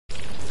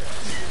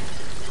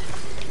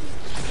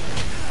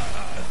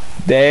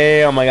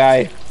Damn, my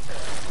guy.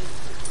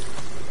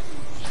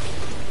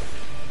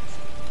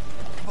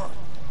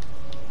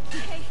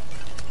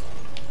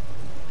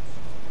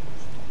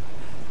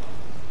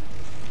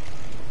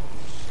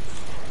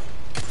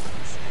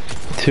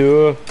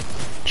 Two,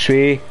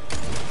 three,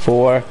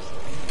 4,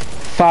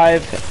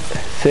 5,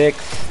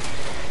 6,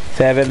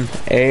 7,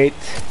 8,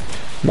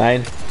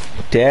 9,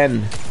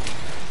 10,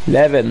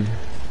 11,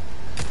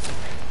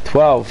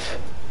 12.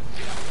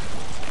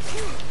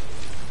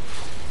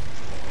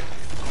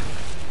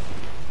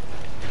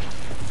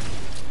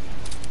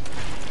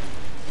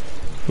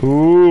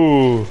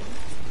 Ooh.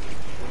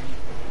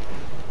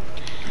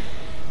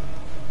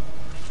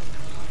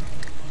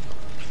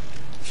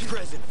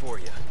 Present for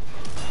you.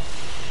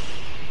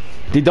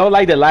 They don't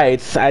like the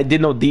lights. I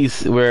didn't know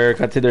these were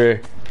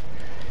considered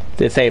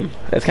the same.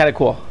 That's kind of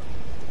cool.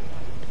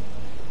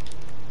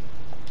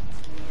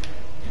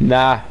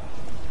 Nah.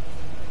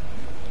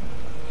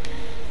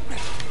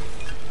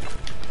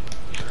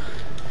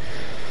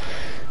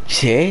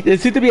 Okay, there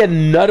seems to be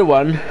another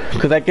one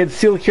because I can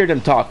still hear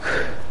them talk.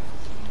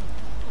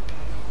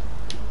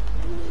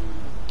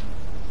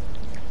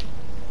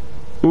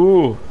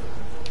 Ooh.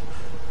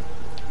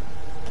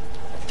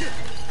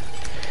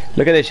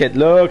 Look at this shit.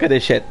 Look at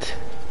this shit.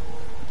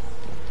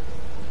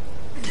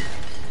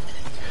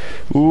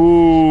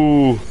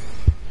 Ooh.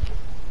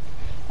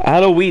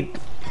 Halloween.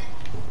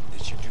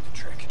 This should do the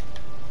trick.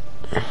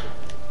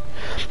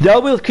 The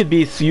wheel could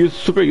be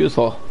super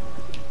useful.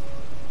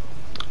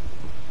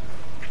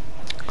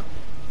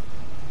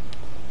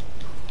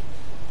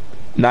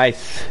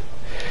 Nice.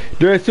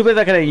 There are super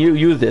that can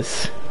use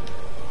this.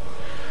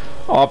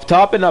 Up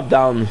top and up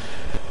down.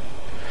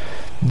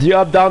 The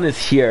up down is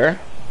here.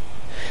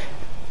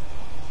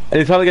 And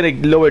it's probably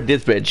gonna lower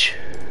this bridge.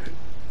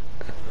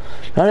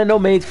 I don't know,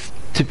 mate,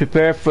 to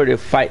prepare for the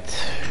fight.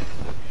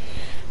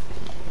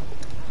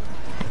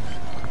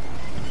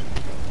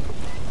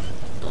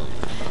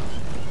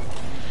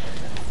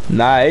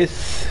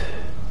 Nice.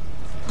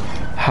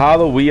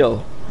 Hollow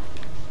wheel.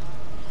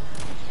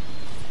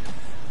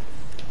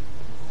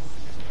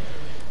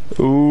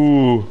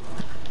 Ooh.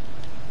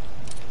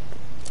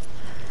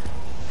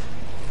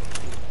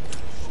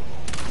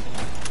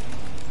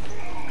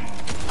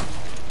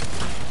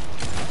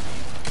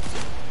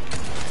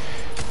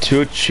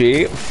 Two,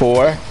 three,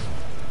 4.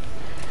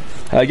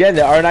 Again,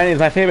 the R9 is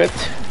my favorite.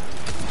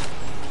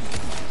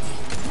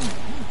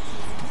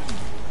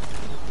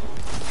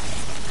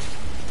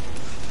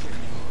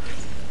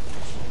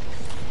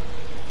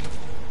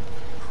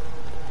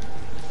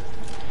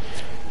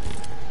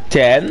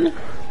 Ten.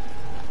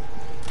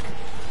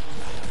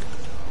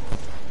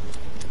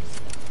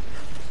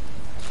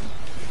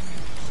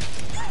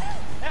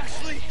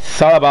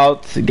 It's all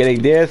about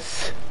getting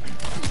this.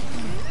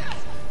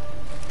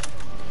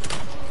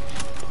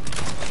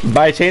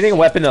 By changing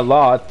weapon a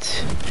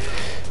lot,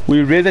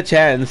 we raise a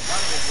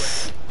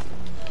chance.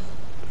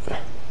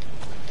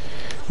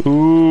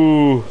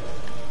 Ooh.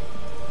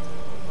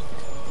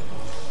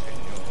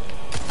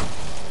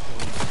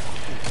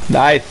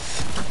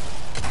 Nice.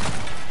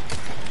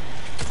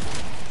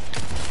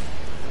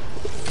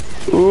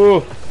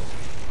 Ooh.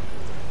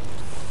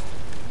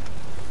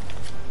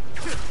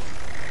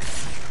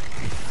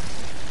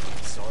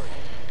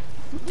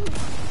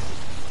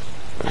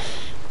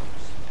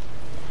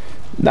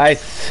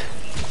 Nice.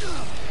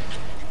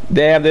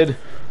 Damn, dude.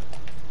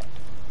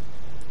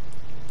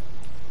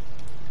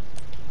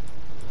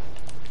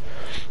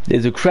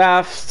 Let's do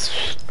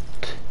crafts.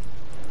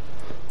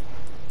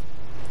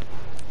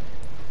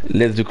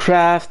 Let's do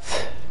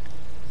crafts.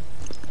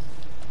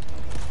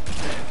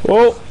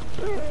 Oh.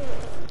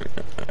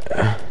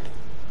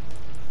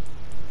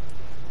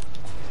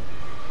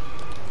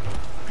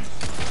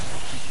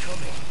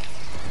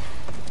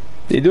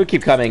 They do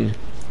keep coming.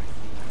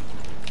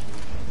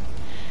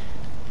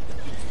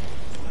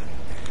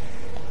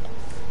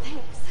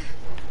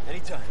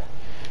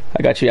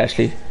 I got you,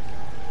 Ashley.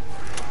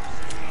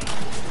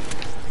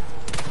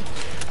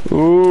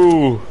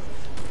 Ooh.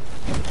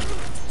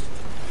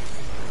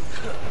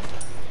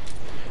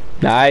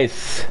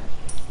 Nice.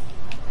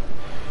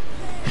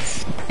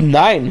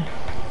 9.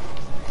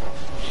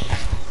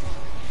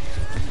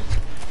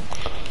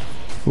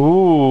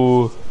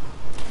 Ooh.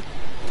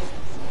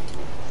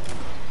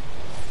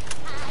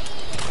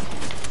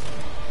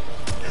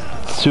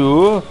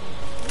 Two.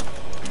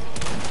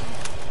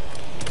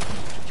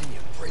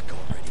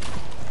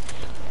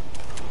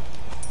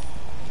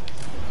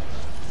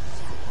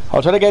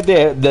 I'll try to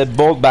get the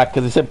bolt back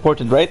because it's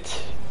important,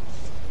 right?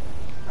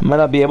 I might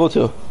not be able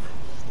to.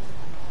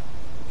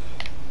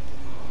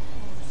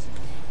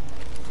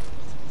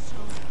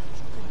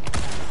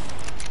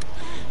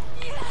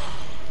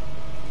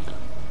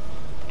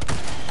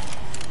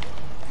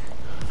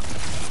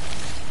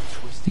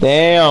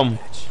 Damn.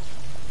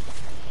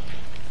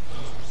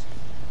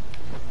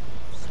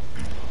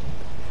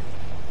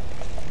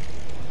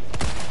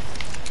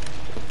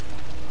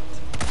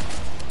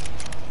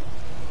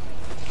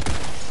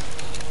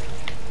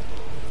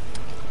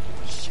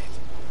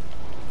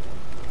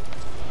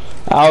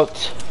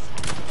 Out.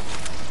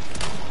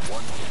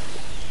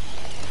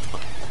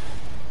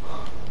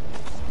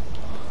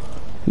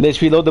 Let's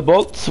reload the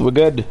bolts. We're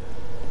good.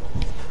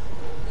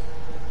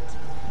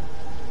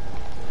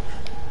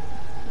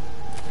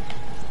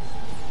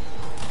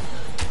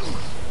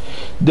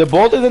 The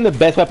bolt isn't the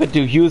best weapon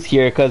to use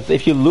here, because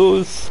if you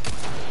lose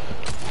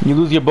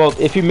your bolt.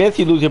 If you miss,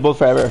 you lose your bolt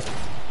forever.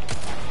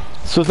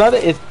 So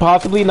it's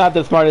possibly not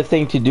the smartest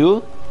thing to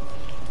do.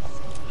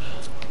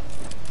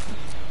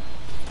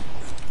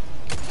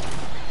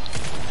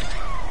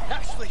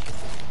 Ashley.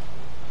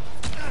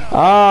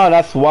 Ah,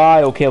 that's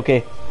why.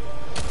 Okay.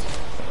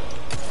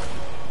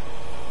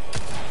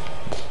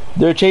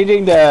 They're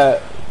changing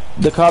the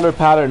color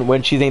pattern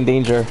when she's in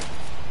danger.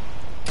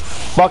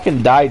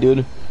 Fucking die, dude.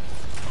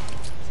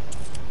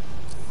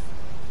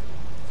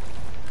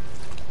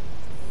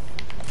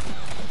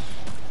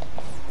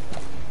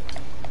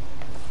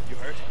 You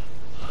hurt?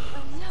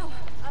 No,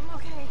 I'm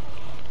okay.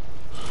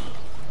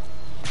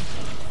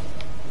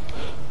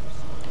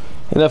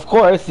 And of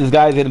course, this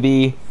guy's gonna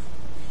be...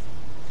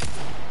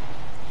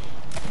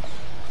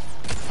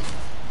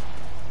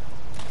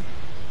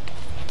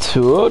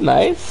 Two,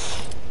 nice.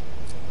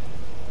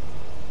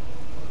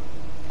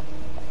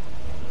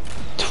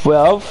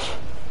 12.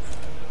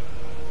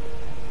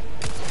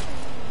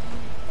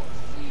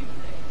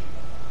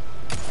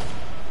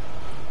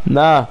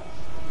 Nah.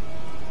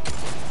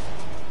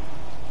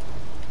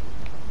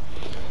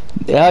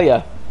 Hell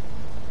yeah.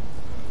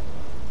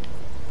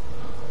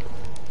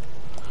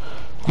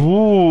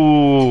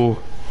 Ooh.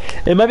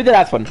 It might be the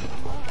last one.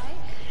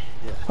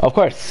 Of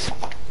course.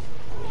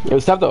 It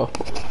was tough though.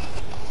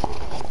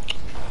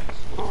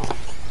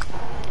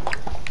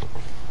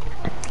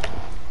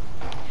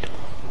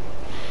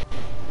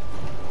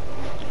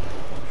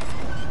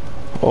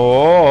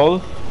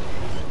 Oh.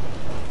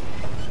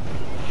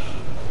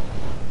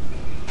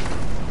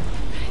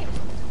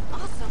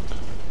 Awesome.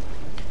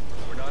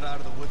 We're not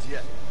out of the woods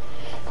yet.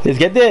 Let's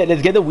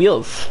get the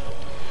wheels.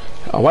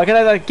 Why can't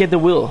I not get the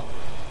wheel?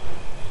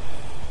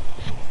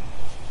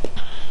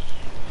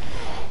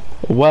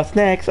 What's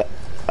next?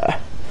 I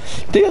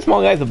think a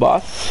small guy's the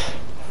boss.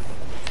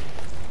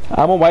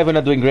 I'm a wife and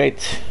not doing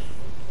great.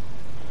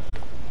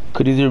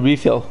 Could use a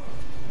refill.